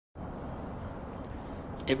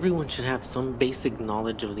everyone should have some basic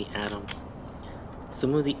knowledge of the atom.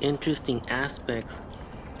 Some of the interesting aspects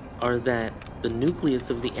are that the nucleus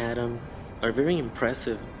of the atom are very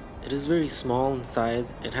impressive. It is very small in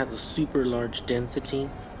size, it has a super large density,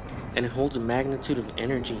 and it holds a magnitude of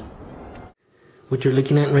energy. What you're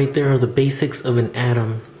looking at right there are the basics of an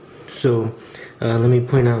atom. So let me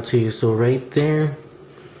point out to you, so right there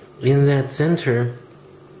in that center,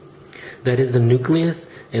 that is the nucleus,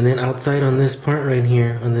 and then outside on this part right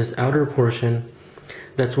here, on this outer portion,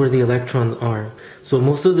 that's where the electrons are. So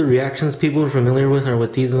most of the reactions people are familiar with are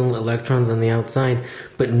with these little electrons on the outside,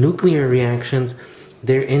 but nuclear reactions,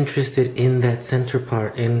 they're interested in that center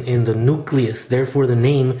part, in the nucleus, therefore the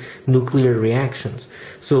name nuclear reactions.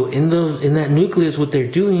 So in that nucleus, what they're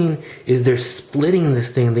doing is they're splitting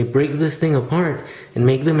this thing. They break this thing apart and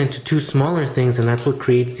make them into two smaller things, and that's what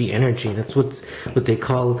creates the energy. That's what they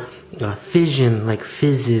call fission, like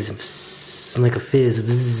fizzes, like a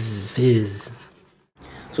fizz, fizz.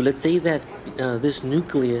 So let's say that this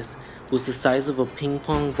nucleus was the size of a ping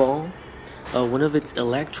pong ball. One of its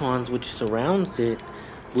electrons, which surrounds it,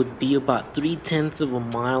 would be about 3/10 of a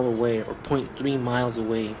mile away, or 0.3 miles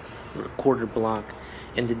away, or a quarter block.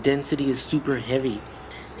 And the density is super heavy.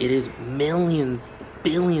 It is millions,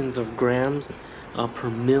 billions of grams per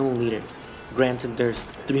milliliter. Granted, there's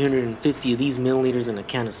 350 of these milliliters in a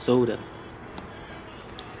can of soda.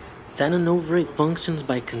 San Onofre functions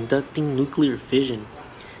by conducting nuclear fission.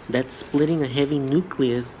 That's splitting a heavy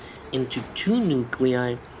nucleus into two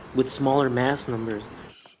nuclei with smaller mass numbers.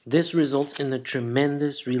 This results in a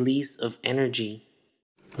tremendous release of energy.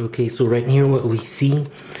 Okay, so right here what we see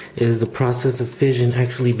is the process of fission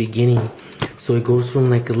actually beginning. So it goes from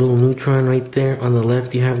like a little neutron right there. On the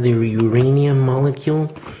left you have the uranium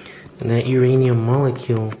molecule, and that uranium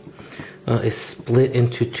molecule is split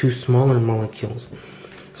into two smaller molecules.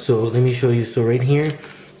 So let me show you. So right here,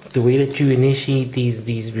 the way that you initiate these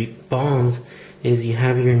bonds is you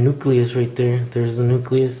have your nucleus right there. There's the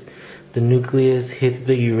nucleus. The nucleus hits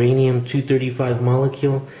the uranium-235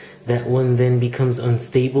 molecule. That one then becomes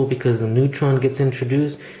unstable because the neutron gets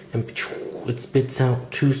introduced, and it spits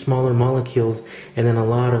out two smaller molecules and then a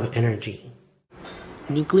lot of energy.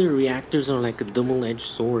 Nuclear reactors are like a double-edged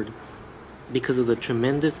sword. Because of the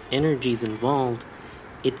tremendous energies involved,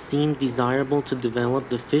 it seemed desirable to develop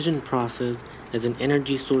the fission process as an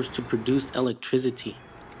energy source to produce electricity.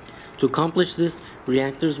 To accomplish this,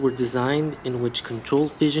 reactors were designed in which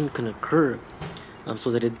controlled fission can occur,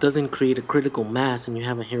 so that it doesn't create a critical mass and you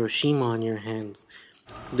have a Hiroshima on your hands.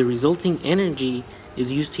 The resulting energy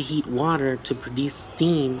is used to heat water to produce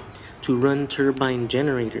steam to run turbine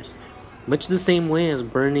generators. Much the same way as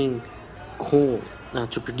burning coal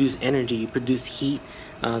to produce energy. You produce heat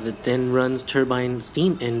that then runs turbine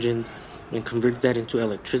steam engines and converts that into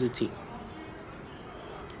electricity.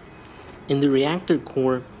 In the reactor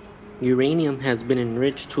core, uranium has been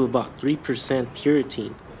enriched to about 3%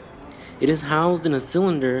 purity. It is housed in a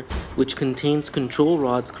cylinder which contains control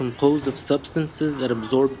rods composed of substances that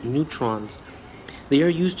absorb neutrons. They are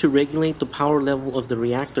used to regulate the power level of the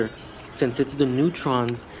reactor. Since it's the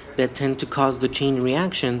neutrons that tend to cause the chain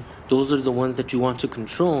reaction, those are the ones that you want to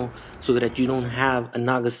control so that you don't have a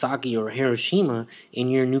Nagasaki or a Hiroshima in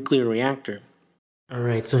your nuclear reactor.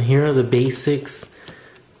 Alright, so here are the basics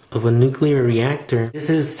of a nuclear reactor. This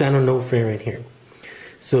is San Onofre right here.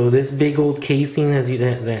 So this big old casing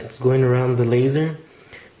that's going around the laser,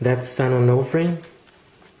 that's San Onofre,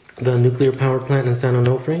 the nuclear power plant in San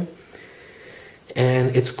Onofre.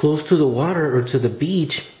 And it's close to the water or to the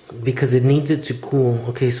beach because it needs it to cool.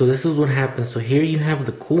 Okay, so this is what happens. So here you have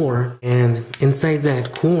the core, and inside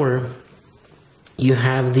that core you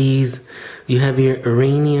have your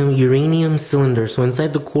uranium cylinders. So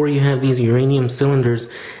inside the core you have these uranium cylinders,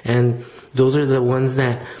 and those are the ones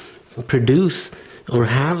that produce or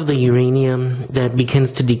have the uranium that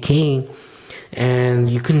begins to decay. And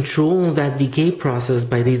you control that decay process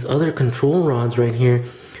by these other control rods right here,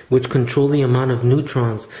 which control the amount of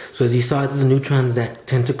neutrons. So as you saw, it's the neutrons that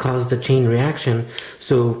tend to cause the chain reaction.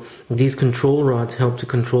 So these control rods help to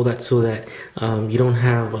control that so that you don't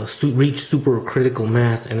have reach supercritical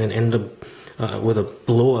mass and then end up with a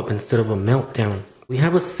blow up instead of a meltdown. We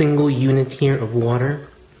have a single unit here of water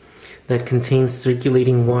that contains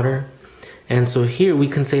circulating water. And so here we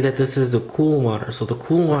can say that this is the cool water. So the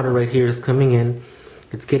cool water right here is coming in.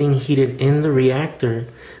 It's getting heated in the reactor.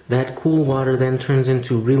 That cool water then turns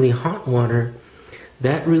into really hot water.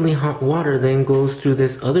 That really hot water then goes through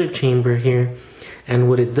this other chamber here. And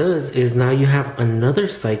what it does is now you have another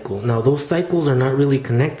cycle. Now those cycles are not really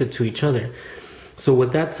connected to each other. So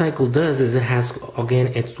what that cycle does is it has, again,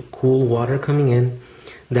 it's cool water coming in.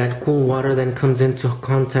 That cool water then comes into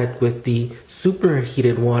contact with the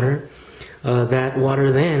superheated water. That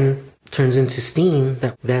water then turns into steam.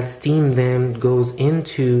 That steam then goes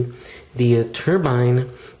into the turbine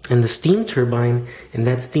and the steam turbine, and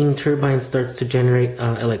that steam turbine starts to generate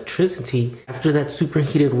electricity. After that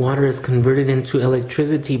superheated water is converted into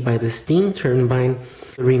electricity by the steam turbine,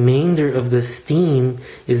 the remainder of the steam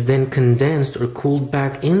is then condensed or cooled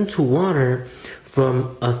back into water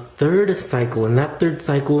from a third cycle. And that third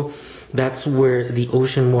cycle, that's where the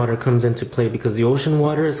ocean water comes into play, because the ocean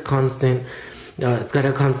water is constant. It's got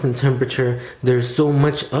a constant temperature. There's so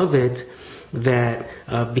much of it that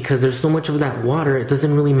because there's so much of that water, it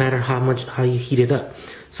doesn't really matter how you heat it up.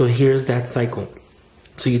 So here's that cycle.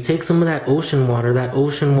 So you take some of that ocean water. That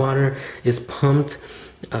ocean water is pumped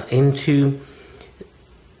into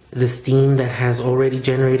the steam that has already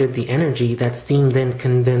generated the energy. That steam then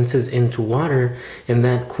condenses into water, and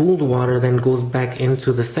that cooled water then goes back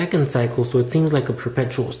into the second cycle. So it seems like a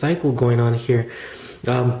perpetual cycle going on here.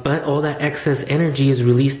 But all that excess energy is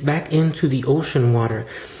released back into the ocean water.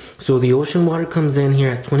 So the ocean water comes in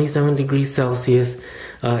here at 27 degrees Celsius.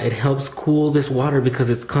 It helps cool this water because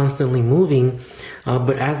it's constantly moving.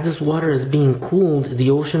 But as this water is being cooled,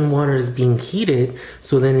 the ocean water is being heated.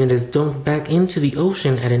 So then it is dumped back into the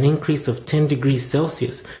ocean at an increase of 10 degrees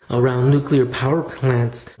Celsius. Around nuclear power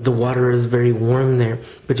plants, the water is very warm there.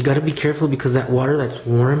 But you got to be careful, because that water that's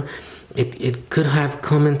warm, it could have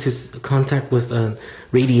come into contact with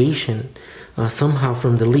radiation somehow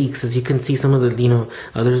from the leaks. As you can see, some of the,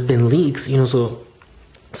 there's been leaks, so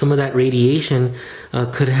some of that radiation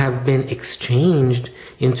could have been exchanged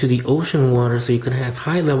into the ocean water, so you could have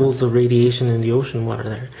high levels of radiation in the ocean water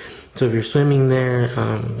there. So if you're swimming there,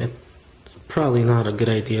 it's probably not a good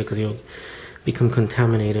idea, because you'll become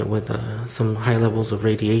contaminated with some high levels of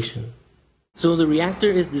radiation. So the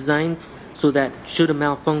reactor is designed so that should a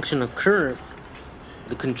malfunction occur,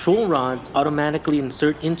 the control rods automatically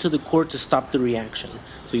insert into the core to stop the reaction.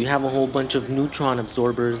 So you have a whole bunch of neutron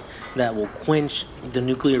absorbers that will quench the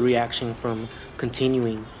nuclear reaction from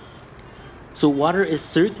continuing. So water is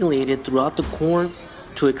circulated throughout the core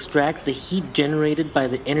to extract the heat generated by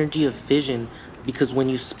the energy of fission, because when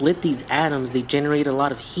you split these atoms, they generate a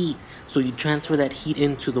lot of heat, so you transfer that heat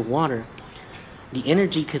into the water. The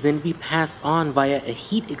energy can then be passed on via a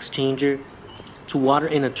heat exchanger to water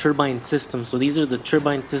in a turbine system. So these are the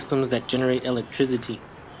turbine systems that generate electricity.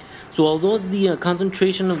 So although the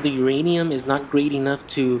concentration of the uranium is not great enough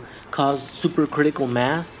to cause supercritical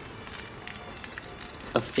mass,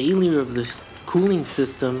 a failure of the cooling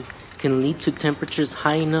system can lead to temperatures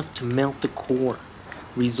high enough to melt the core,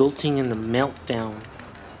 resulting in a meltdown.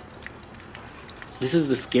 This is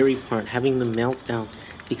the scary part, having the meltdown,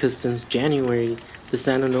 because since January, the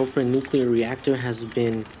San Onofre nuclear reactor has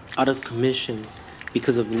been out of commission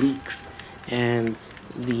because of leaks, and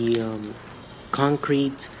the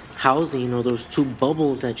concrete housing, or those two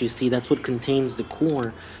bubbles that you see, that's what contains the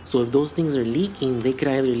core. So if those things are leaking, they could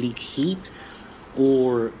either leak heat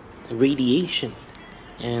or radiation,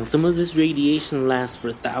 and some of this radiation lasts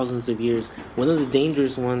for thousands of years. One of the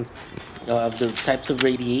dangerous ones of the types of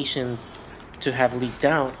radiations to have leaked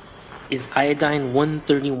out is iodine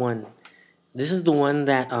 131. This is the one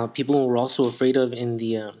that people were also afraid of in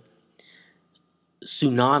the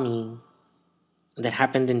tsunami that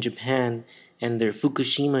happened in Japan, and their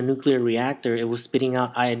Fukushima nuclear reactor, it was spitting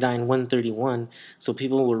out iodine 131. So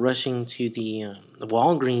people were rushing to the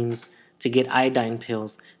Walgreens to get iodine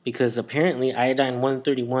pills, because apparently iodine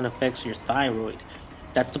 131 affects your thyroid.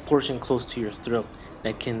 That's the portion close to your throat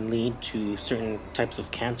that can lead to certain types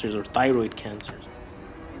of cancers, or thyroid cancers.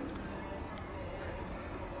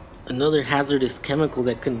 Another hazardous chemical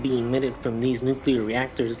that can be emitted from these nuclear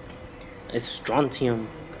reactors is strontium.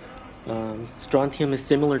 Strontium is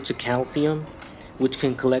similar to calcium, which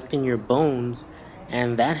can collect in your bones,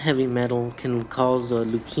 and that heavy metal can cause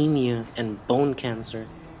leukemia and bone cancer.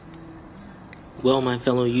 Well, my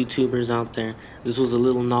fellow YouTubers out there, this was a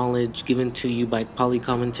little knowledge given to you by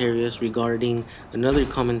Polycommentarius regarding another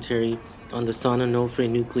commentary on the San Onofre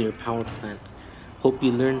nuclear power plant. Hope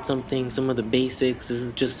you learned something, some of the basics. This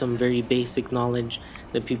is just some very basic knowledge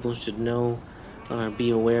that people should know or be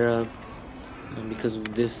aware of, because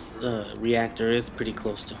this reactor is pretty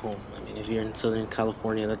close to home. I mean, if you're in Southern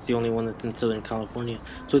California, that's the only one that's in Southern California.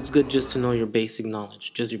 So it's good just to know your basic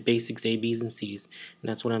knowledge, just your basics, A, B's, and C's. And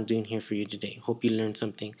that's what I'm doing here for you today. Hope you learned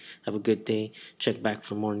something. Have a good day. Check back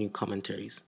for more new commentaries.